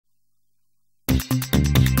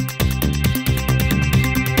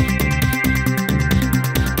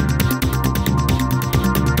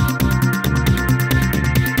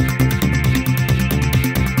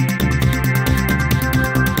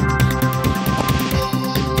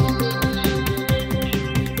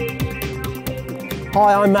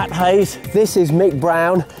Hi, I'm Matt Hayes, this is Mick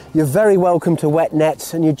Brown. You're very welcome to Wet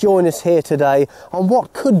Nets, and you join us here today on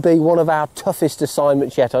what could be one of our toughest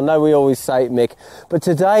assignments yet. I know we always say it, Mick, but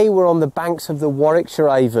today we're on the banks of the Warwickshire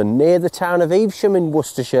Avon near the town of Evesham in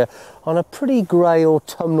Worcestershire on a pretty grey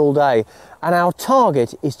autumnal day. And our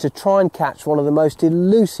target is to try and catch one of the most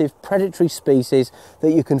elusive predatory species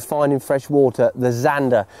that you can find in fresh water, the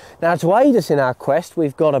Zander. Now, to aid us in our quest,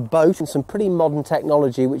 we've got a boat and some pretty modern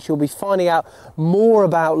technology, which you'll be finding out more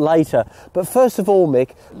about later. But first of all,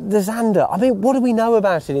 Mick, the Zander, I mean, what do we know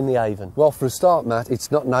about it in the Avon? Well, for a start, Matt, it's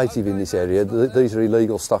not native in this area. These are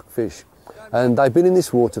illegal stock fish. And they've been in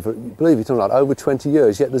this water for, believe it or not, over 20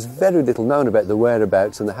 years, yet there's very little known about the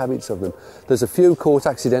whereabouts and the habits of them. There's a few caught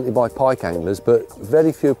accidentally by pike anglers, but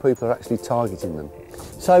very few people are actually targeting them.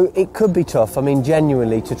 So it could be tough, I mean,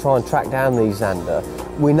 genuinely, to try and track down these Zander.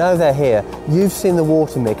 We know they're here. You've seen the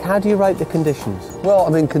water, Mick. How do you rate the conditions? Well, I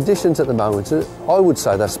mean, conditions at the moment, I would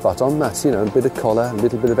say they're spot on, Matt. You know, a bit of colour, a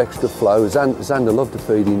little bit of extra flow. Zander love to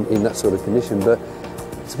feed in that sort of condition, but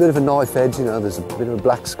it's a bit of a knife edge, you know, there's a bit of a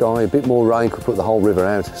black sky, a bit more rain could put the whole river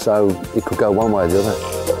out, so it could go one way or the other.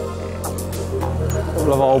 A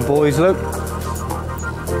couple of old boys, look.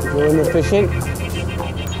 Enjoying the fishing.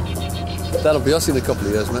 That'll be us in a couple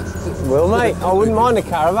of years, mate. Well, mate, I wouldn't mind a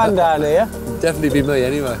caravan down here. Definitely be me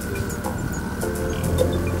anyway.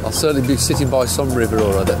 I'll certainly be sitting by some river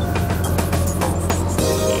or other.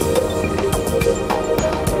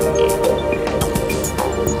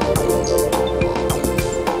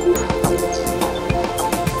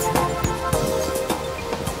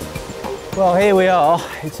 Well, here we are.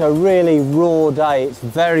 It's a really raw day. It's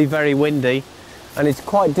very, very windy, and it's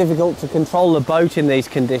quite difficult to control the boat in these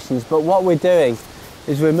conditions. But what we're doing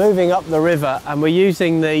is we're moving up the river, and we're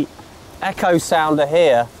using the echo sounder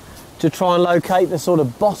here to try and locate the sort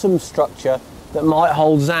of bottom structure that might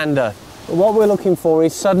hold Zander. But what we're looking for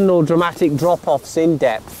is sudden or dramatic drop-offs in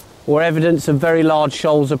depth or evidence of very large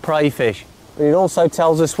shoals of prey fish. But it also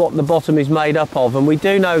tells us what the bottom is made up of, and we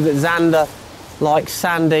do know that Zander like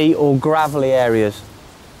sandy or gravelly areas.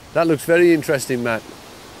 That looks very interesting, Matt.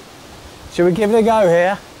 Shall we give it a go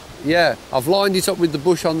here? Yeah, I've lined it up with the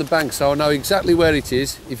bush on the bank, so I know exactly where it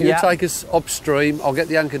is. If you take us upstream, I'll get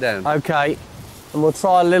the anchor down. Okay, and we'll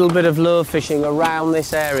try a little bit of lure fishing around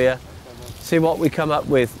this area, see what we come up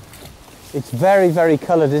with. It's very, very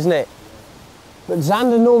coloured, isn't it? But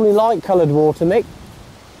Zander normally like coloured water, Mick,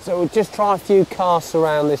 so we'll just try a few casts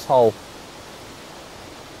around this hole.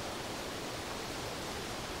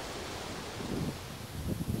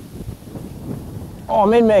 Oh,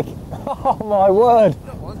 I'm in, Mick. Oh, my word.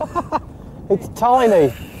 It's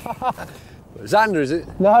tiny. Zander, is it?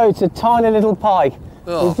 No, it's a tiny little pike.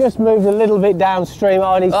 Oh. He's just moved a little bit downstream.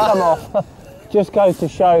 Oh, and he's come off. Just goes to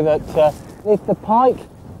show that if the pike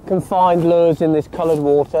can find lures in this coloured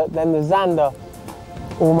water, then the Zander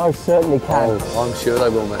almost certainly can. Oh, I'm sure they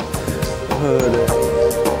will, mate.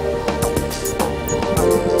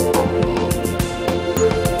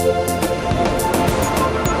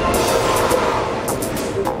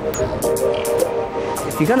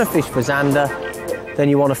 If you're going to fish for Zander, then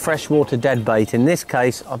you want a freshwater deadbait. In this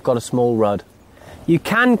case, I've got a small rudd. You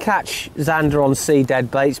can catch Zander on sea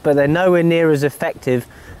deadbaits, but they're nowhere near as effective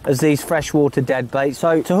as these freshwater deadbaits.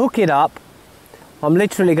 So to hook it up, I'm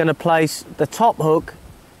literally going to place the top hook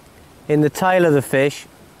in the tail of the fish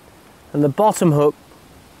and the bottom hook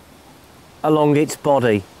along its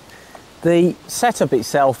body. The setup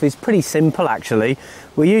itself is pretty simple, actually.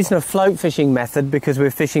 We're using a float fishing method because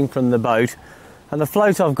we're fishing from the boat. And the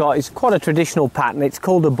float I've got is quite a traditional pattern. It's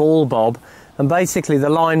called a ball bob, and basically the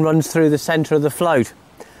line runs through the centre of the float.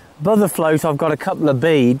 Above the float I've got a couple of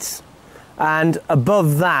beads, and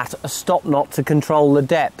above that a stop knot to control the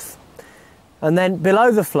depth. And then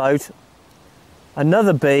below the float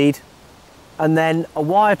another bead, and then a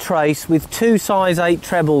wire trace with 2 size 8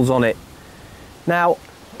 trebles on it. Now,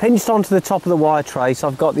 pinched onto the top of the wire trace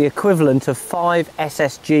I've got the equivalent of 5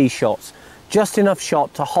 SSG shots. Just enough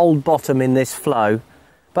shot to hold bottom in this flow.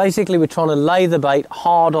 Basically we're trying to lay the bait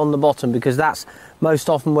hard on the bottom because that's most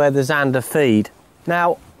often where the Zander feed.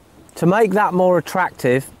 Now, to make that more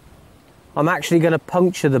attractive, I'm actually going to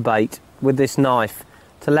puncture the bait with this knife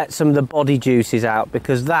to let some of the body juices out,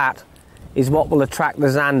 because that is what will attract the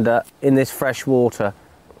Zander in this fresh water.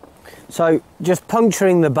 So just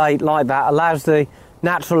puncturing the bait like that allows the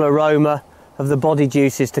natural aroma of the body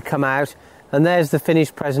juices to come out, and there's the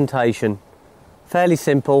finished presentation. Fairly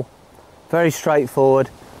simple, very straightforward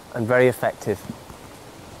and very effective.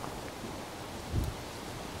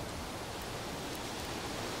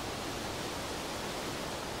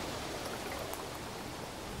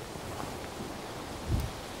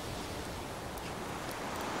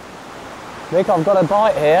 Mick, I've got a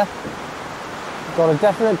bite here. I've got a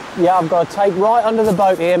definite, yeah, I've got a take right under the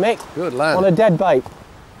boat here, Mick. Good lad. On a dead bait.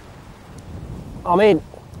 I'm in.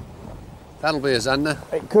 That'll be a Zander.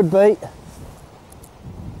 It could be.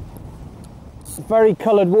 Very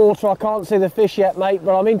coloured water. I can't see the fish yet, mate,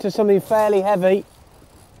 but I'm into something fairly heavy.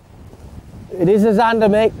 It is a Zander,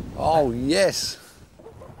 Mick. Oh, yes.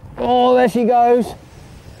 Oh, there she goes.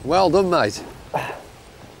 Well done, mate.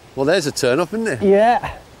 Well, there's a turn up, isn't there?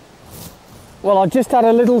 Yeah. Well, I just had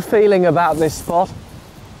a little feeling about this spot.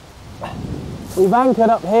 We've anchored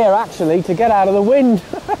up here, actually, to get out of the wind.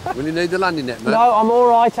 Will you need the landing net, mate? No, I'm all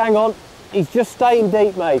right, hang on. He's just staying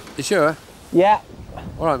deep, mate. You sure? Yeah.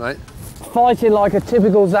 All right, mate. Fighting like a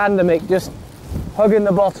typical Zander, Mick, just hugging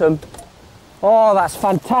the bottom. Oh, that's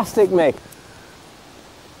fantastic, Mick.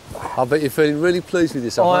 I bet you're feeling really pleased with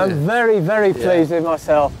yourself, aren't you? I'm very, very pleased with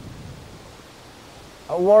myself.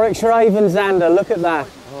 A Warwickshire Avon Zander, look at that.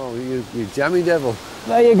 Oh, you jammy devil.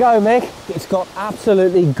 There you go, Mick. It's got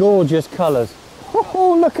absolutely gorgeous colours.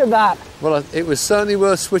 Oh, look at that. Well, it was certainly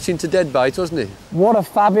worth switching to dead bait, wasn't it? What a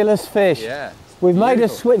fabulous fish. Yeah. We've made a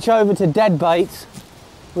switch over to dead baits.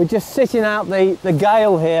 We're just sitting out the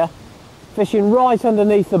gale here, fishing right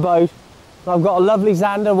underneath the boat. I've got a lovely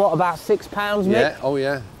Zander, what, about 6 pounds, Mick? Yeah, oh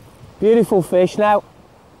yeah. Beautiful fish. Now,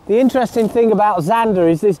 the interesting thing about Zander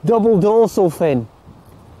is this double dorsal fin.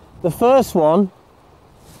 The first one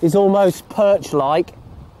is almost perch-like,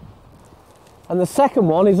 and the second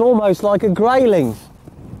one is almost like a grayling.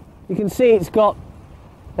 You can see it's got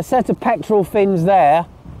a set of pectoral fins there,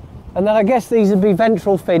 and then I guess these would be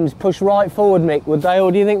ventral fins pushed right forward, Mick, would they?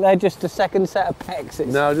 Or do you think they're just a second set of pecs?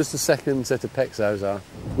 No, just a second set of pecs, those are.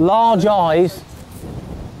 Large eyes,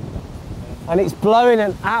 and it's blowing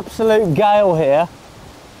an absolute gale here.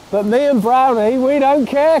 But me and Brownie, we don't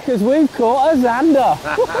care because we've caught a Zander.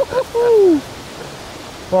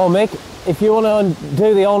 Well, Mick, if you want to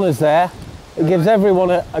do the honours there, it gives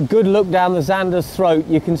everyone a good look down the Zander's throat.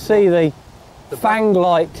 You can see the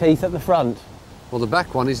fang-like teeth at the front. Well, the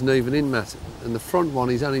back one isn't even in, Matt, and the front one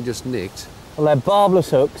is only just nicked. Well, they're barbless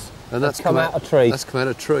hooks. And that's come out a treat. That's come out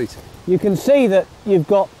a treat. You can see that you've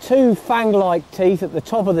got 2 fang-like teeth at the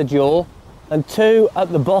top of the jaw and 2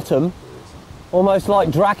 at the bottom, almost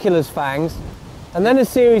like Dracula's fangs, and then a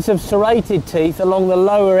series of serrated teeth along the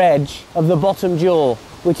lower edge of the bottom jaw,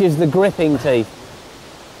 which is the gripping teeth.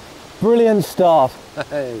 Brilliant start.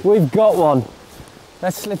 Hey. We've got one.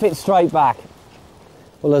 Let's slip it straight back.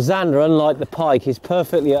 Well, a Zander, unlike the pike, is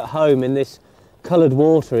perfectly at home in this coloured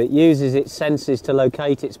water. It uses its senses to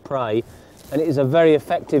locate its prey, and it is a very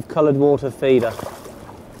effective coloured water feeder.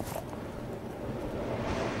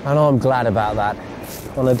 And I'm glad about that.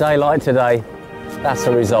 On a day like today, that's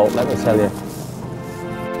the result, let me tell you.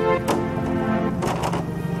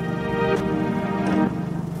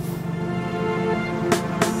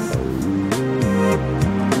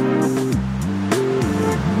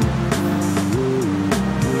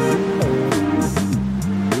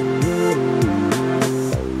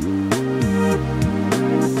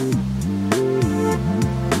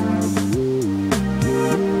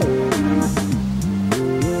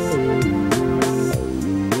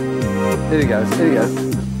 Here he goes, here he goes.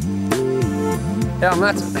 Yeah,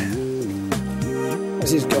 Matt.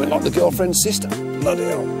 This is going like the girlfriend's sister. Bloody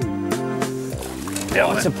hell. Yeah,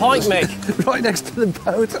 Oh, it's a pike, Mick. Right next to the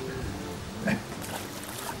boat.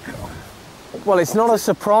 Well, it's not a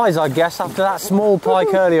surprise, I guess, after that small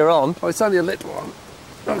pike earlier on. Oh, it's only a little one.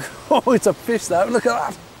 Oh, it's a fish though, look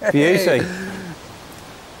at that. Beauty.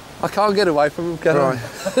 I can't get away from him, can I?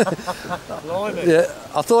 Yeah,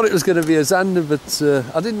 I thought it was going to be a Zander, but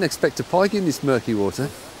I didn't expect a pike in this murky water.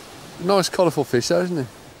 Nice, colourful fish though, isn't it?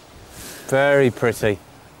 Very pretty.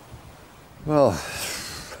 Well,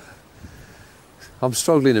 I'm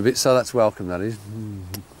struggling a bit, so that's welcome, that is.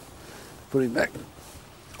 Put it back.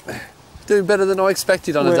 Doing better than I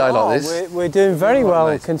expected on a day like this. We're doing very well,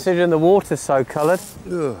 mate. considering the water's so coloured.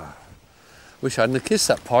 Ugh. Wish I hadn't have kissed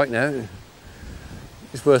that pike now.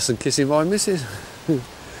 It's worse than kissing my missus. She'd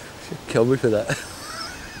kill me for that.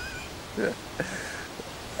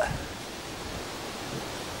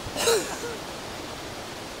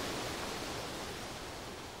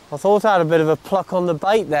 I thought I had a bit of a pluck on the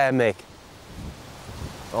bait there, Mick.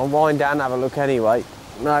 I'll wind down and have a look anyway.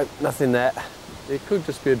 No, nothing there. It could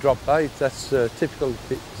just be a drop bait. That's typical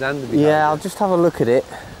Zander behaviour. Yeah, I'll just have a look at it.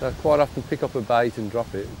 They quite often pick up a bait and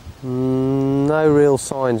drop it. No real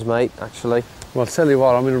signs, mate, actually. Well, I'll tell you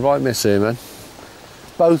what, I'm in a right mess here, man.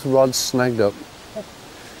 Both rods snagged up.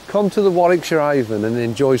 Come to the Warwickshire Avon and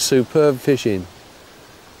enjoy superb fishing.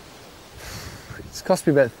 It's cost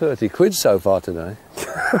me about 30 quid so far today.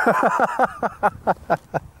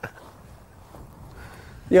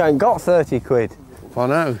 You ain't got 30 quid. I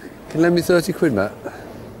know. Can you lend me 30 quid, Matt?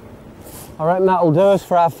 I reckon that'll do us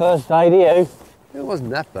for our first day, do you? It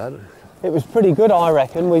wasn't that bad. It was pretty good, I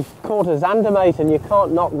reckon. We've caught a Zander, mate, and you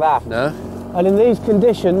can't knock that. No? And in these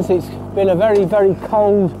conditions, it's been a very, very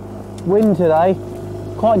cold wind today.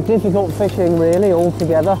 Quite difficult fishing, really,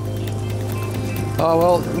 altogether. Oh,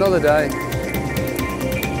 well, another day.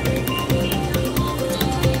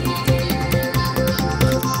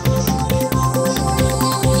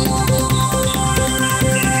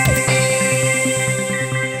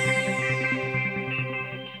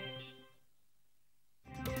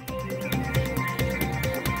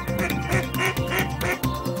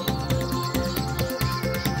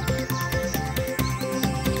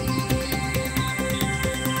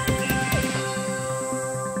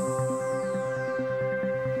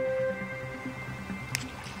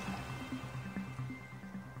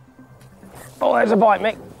 Oh, there's a bite,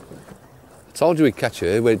 Mick. I told you we'd catch you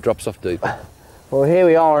here where it drops off deep. Well, here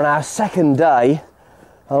we are on our second day,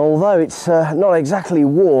 and although it's not exactly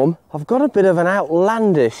warm, I've got a bit of an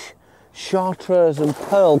outlandish chartreuse and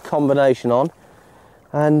pearl combination on,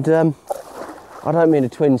 and I don't mean a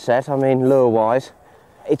twin set, I mean lure-wise.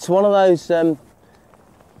 It's one of those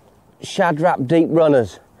shad wrap deep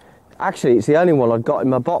runners. Actually, it's the only one I've got in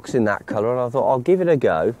my box in that colour, and I thought I'll give it a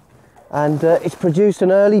go, and it's produced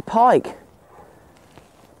an early pike.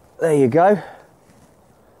 There you go.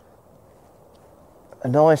 A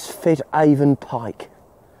nice fit Avon pike.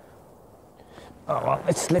 Oh, well,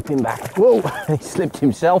 let's slip him back. Whoa, he slipped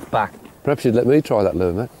himself back. Perhaps you'd let me try that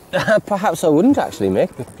lure, mate. Perhaps I wouldn't actually,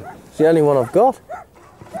 Mick. It's the only one I've got.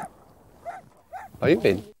 Are you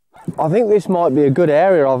in? I think this might be a good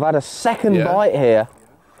area. I've had a second bite here.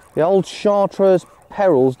 The old chartreuse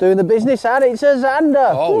perils doing the business, and it's a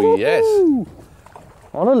Zander. Oh, woo-hoo. yes.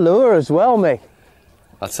 On a lure as well, Mick.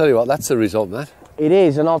 I'll tell you what, that's the result, Matt. It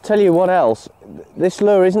is, and I'll tell you what else. This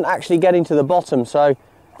lure isn't actually getting to the bottom, so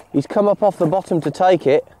he's come up off the bottom to take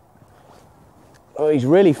it. Oh, he's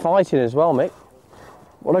really fighting as well, Mick.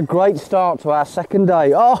 What a great start to our second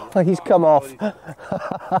day. Oh, he's come off.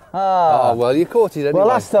 Oh, well, you caught it anyway. Well,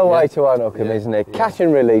 that's the way to unhook him, isn't it? Catch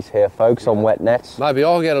and release here, folks, on wet nets. Maybe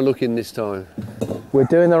I'll get a look in this time. We're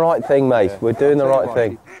doing the right thing, mate. We're doing the right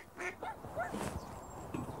thing.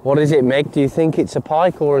 What is it, Mick? Do you think it's a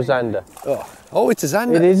pike or a Zander? Oh, it's a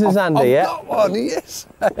Zander. It is a Zander, yeah. I've got one, yes.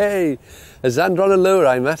 Hey, a Zander on a lure,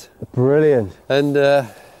 eh, Matt? Brilliant. And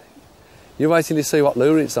you're waiting to see what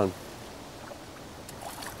lure it's on.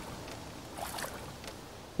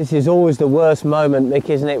 This is always the worst moment, Mick,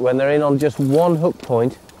 isn't it? When they're in on just one hook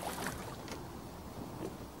point.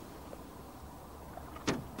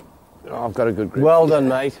 Oh, I've got a good grip. Well done,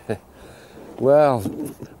 mate. Well,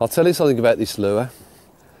 I'll tell you something about this lure.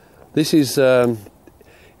 This is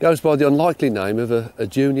goes by the unlikely name of a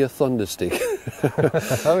junior thunderstick.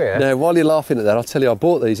 Oh, yeah. Now, while you're laughing at that, I'll tell you I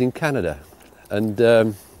bought these in Canada.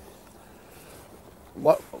 And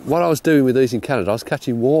what I was doing with these in Canada, I was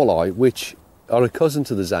catching walleye, which are a cousin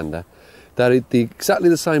to the Zander. They're exactly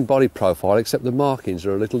the same body profile, except the markings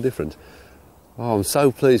are a little different. Oh, I'm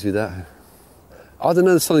so pleased with that. I don't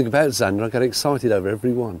know, there's something about Zander, I get excited over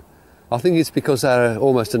every one. I think it's because they're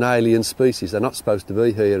almost an alien species. They're not supposed to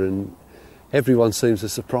be here, and everyone seems a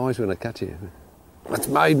surprise when I catch it. That's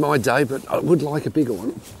made my day, but I would like a bigger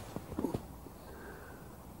one.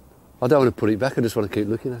 I don't want to put it back, I just want to keep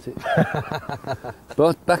looking at it.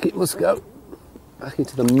 But back it must go. Back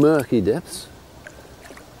into the murky depths.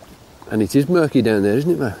 And it is murky down there,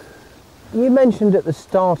 isn't it, Matt? You mentioned at the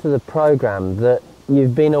start of the programme that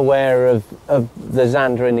you've been aware of the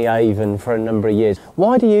Zander in the Avon for a number of years.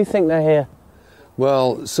 Why do you think they're here?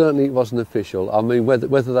 Well, certainly it wasn't official. I mean,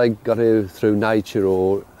 whether they got here through nature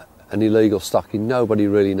or an illegal stocking, nobody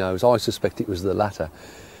really knows. I suspect it was the latter.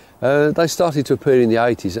 They started to appear in the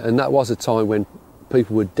 80s, and that was a time when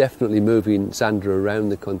people were definitely moving Zander around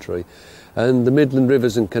the country. And the Midland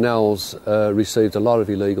rivers and canals received a lot of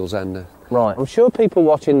illegal Zander. Right. I'm sure people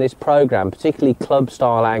watching this programme, particularly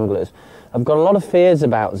club-style anglers, have got a lot of fears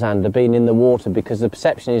about Zander being in the water because the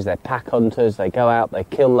perception is they're pack hunters, they go out, they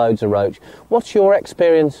kill loads of roach. What's your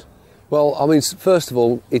experience? Well, I mean, first of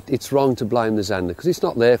all, it's wrong to blame the Zander because it's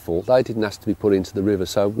not their fault. They didn't ask to be put into the river,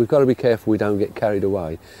 so we've got to be careful we don't get carried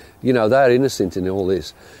away. You know, they're innocent in all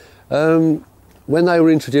this. When they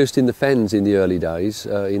were introduced in the fens in the early days,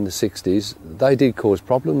 in the 60s, they did cause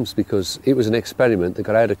problems because it was an experiment that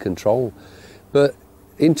got out of control. But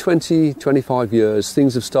in 20, 25 years,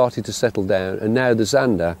 things have started to settle down, and now the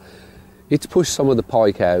Zander, it's pushed some of the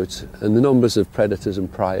pike out, and the numbers of predators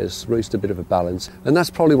and preyers reached a bit of a balance. And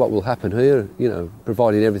that's probably what will happen here, you know,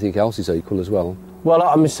 providing everything else is equal as well. Well,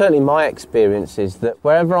 I mean, certainly my experience is that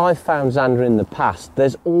wherever I've found zander in the past,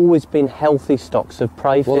 there's always been healthy stocks of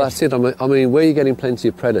prey fish. Well, that's it. I mean, where you're getting plenty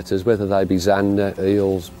of predators, whether they be zander,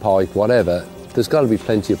 eels, pike, whatever, there's got to be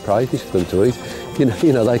plenty of prey fish for them to eat.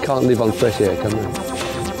 You know, they can't live on fresh air, can they?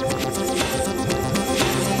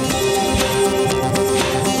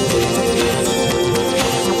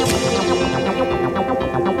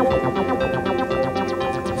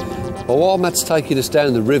 Well, while Matt's taking us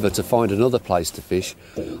down the river to find another place to fish,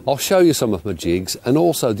 I'll show you some of my jigs and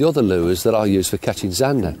also the other lures that I use for catching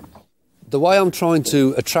zander. The way I'm trying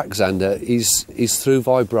to attract zander is through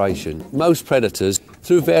vibration. Most predators,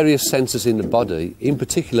 through various sensors in the body, in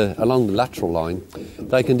particular along the lateral line,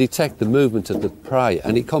 they can detect the movement of the prey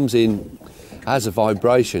and it comes in as a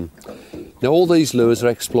vibration. Now all these lures are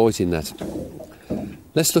exploiting that.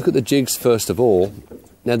 Let's look at the jigs first of all.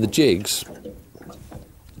 Now the jigs,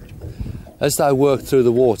 as they work through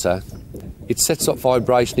the water, it sets up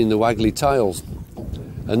vibration in the waggly tails,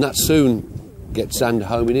 and that soon gets zander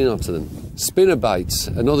homing in onto them. Spinner baits,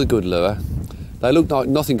 another good lure. They look like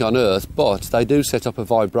nothing on earth, but they do set up a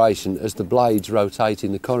vibration as the blades rotate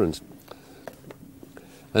in the current.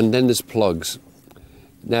 And then there's plugs.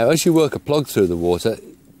 Now, as you work a plug through the water,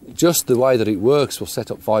 just the way that it works will set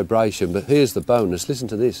up vibration, but here's the bonus, listen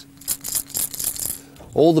to this.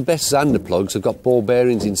 All the best zander plugs have got ball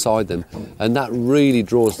bearings inside them, and that really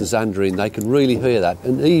draws the zander in. They can really hear that,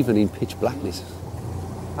 and even in pitch blackness.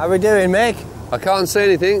 How we doing, Mick? I can't see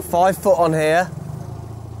anything. 5 foot on here.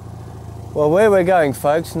 Well, where we're going,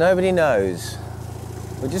 folks, nobody knows.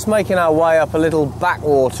 We're just making our way up a little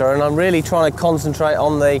backwater, and I'm really trying to concentrate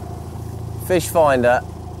on the fish finder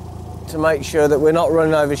to make sure that we're not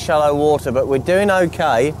running over shallow water, but we're doing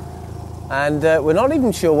okay. And we're not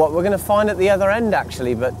even sure what we're going to find at the other end,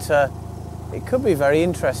 actually, but it could be very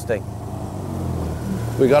interesting.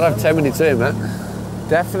 We've got to have 10 minutes here, Matt.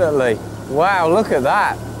 Definitely. Wow, look at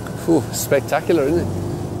that. Whew, spectacular, isn't it?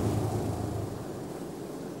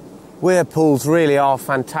 Weir pools really are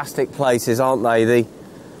fantastic places, aren't they? The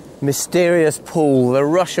mysterious pool, the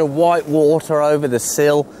rush of white water over the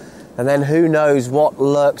sill, and then who knows what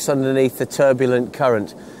lurks underneath the turbulent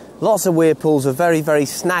current. Lots of weir pools are very, very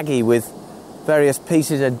snaggy with various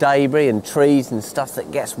pieces of debris and trees and stuff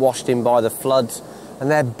that gets washed in by the floods,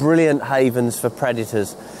 and they're brilliant havens for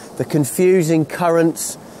predators. The confusing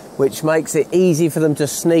currents, which makes it easy for them to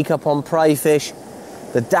sneak up on prey fish,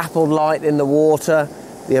 the dappled light in the water,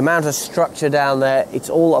 the amount of structure down there,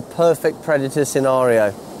 it's all a perfect predator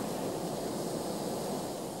scenario.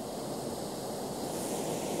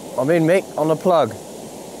 I'm in, Mick, on the plug.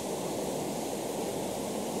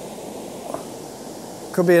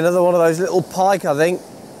 Could be another one of those little pike, I think.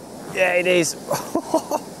 Yeah, it is.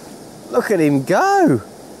 Look at him go.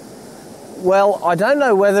 Well, I don't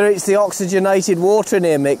know whether it's the oxygenated water in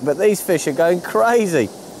here, Mick, but these fish are going crazy.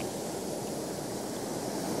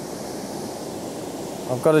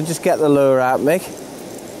 I've got to just get the lure out, Mick.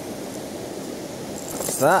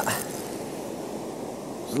 What's that?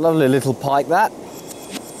 It's a lovely little pike, that.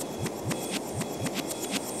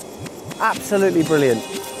 Absolutely brilliant.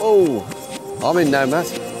 Oh. I'm in now, Matt.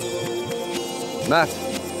 Matt,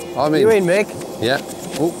 I'm in. You in, Mick? Yeah.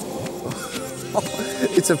 Oh.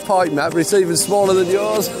 It's a pike, Matt, but it's even smaller than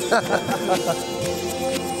yours.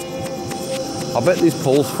 I bet this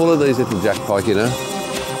pool's full of these little jack pike, you know.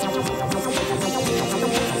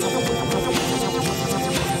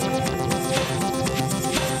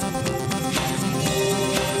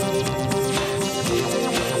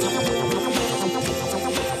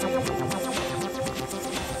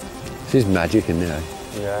 This is magic, isn't it?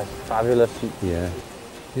 Yeah, fabulous. Yeah.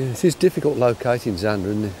 Yeah, this is difficult locating zander,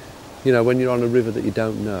 isn't it? You know, when you're on a river that you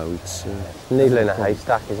don't know, it's... needle in a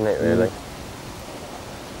haystack, isn't it, really?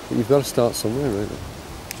 But you've got to start somewhere, really.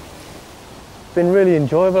 It's been really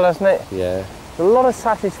enjoyable, hasn't it? Yeah. There's a lot of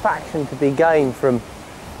satisfaction to be gained from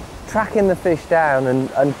tracking the fish down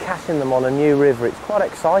and catching them on a new river. It's quite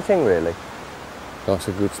exciting, really. That's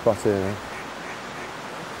a good spot here, eh?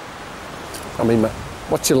 I mean, Matt,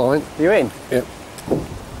 what's your line? You in? Yep.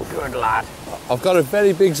 Good lad. I've got a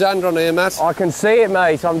very big zander on here, Matt. I can see it,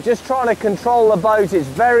 mate. I'm just trying to control the boat. It's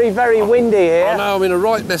very, very windy here. I know, I'm in a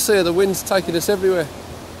right mess here. The wind's taking us everywhere.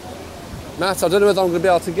 Matt, I don't know whether I'm going to be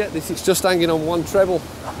able to get this. It's just hanging on one treble.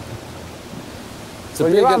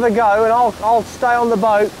 Well, you have a go and I'll stay on the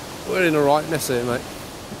boat. We're in a right mess here, mate.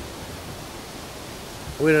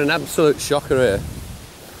 We're in an absolute shocker here.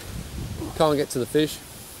 Can't get to the fish.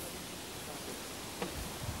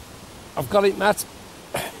 I've got it, Matt.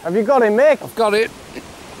 Have you got him, Mick? I've got it.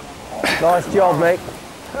 Nice job, Mick.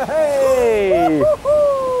 Hey!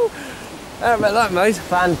 How about that, mate?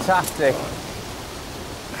 Fantastic.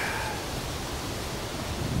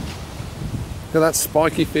 Look at that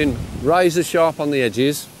spiky fin, razor sharp on the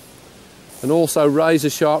edges, and also razor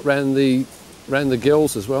sharp round the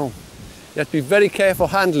gills as well. You have to be very careful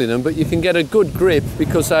handling them, but you can get a good grip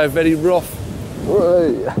because they're very rough.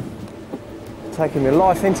 Right. Taking my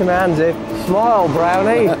life into my hands here. Smile,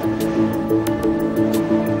 Brownie.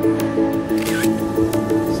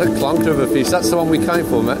 It's a clunker of a fish. That's the one we came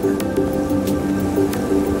for, Matt.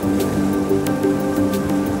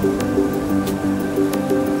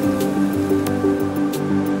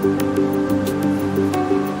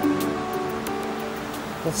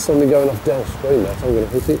 That's something going off downstream, Matt. I'm going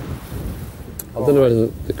to hit it. I don't know whether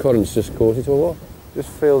the current's just caught it or what. Just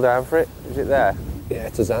feel down for it. Is it there? Yeah,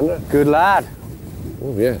 it's a Zander. Good lad.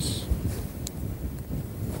 Oh, yes.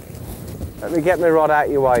 Let me get my rod out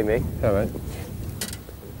your way, Mick. All right.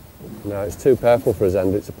 No, it's too powerful for a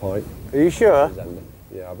Zander. It's a pike. Are you sure? Zander.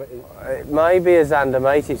 Yeah, I bet It may be a Zander,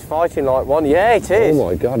 mate. It's fighting like one. Yeah, it is. Oh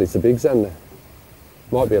my God, it's a big Zander.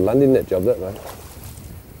 Might be a landing net job, that, mate.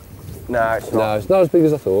 No, it's not. No, it's not as big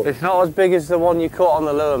as I thought. It's not as big as the one you caught on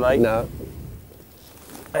the lure, mate. No.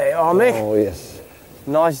 There you are, Mick. Oh, yes.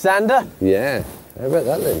 Nice Zander. Yeah. How about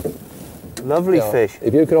that then? Lovely fish.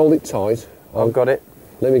 If you can hold it tight. I've got it.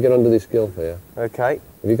 Let me get under this gill for you. Okay.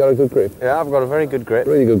 Have you got a good grip? Yeah, I've got a very good grip.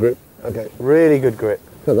 Really good grip. Okay. Really good grip.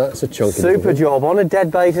 Look at that, that's a chunky Super job on a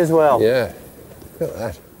dead bait as well. Yeah. Look at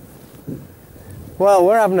that. Well,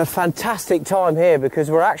 we're having a fantastic time here because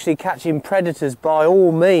we're actually catching predators by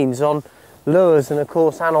all means on lures and of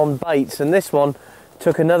course and on baits, and this one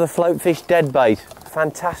took another float fish dead bait.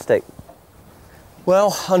 Fantastic.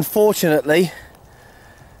 Well, unfortunately,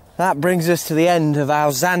 that brings us to the end of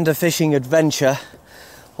our Zander fishing adventure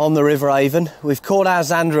on the River Avon. We've caught our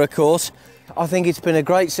Zander, of course. I think it's been a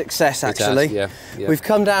great success, actually. It has, yeah. We've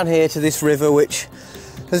come down here to this river, which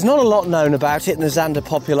there's not a lot known about it in the Zander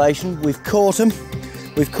population. We've caught them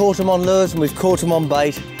on lures and we've caught them on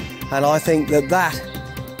bait, and I think that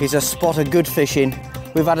is a spot of good fishing.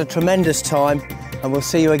 We've had a tremendous time, and we'll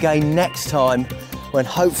see you again next time when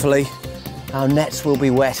hopefully our nets will be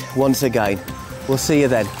wet once again. We'll see you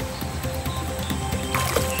then.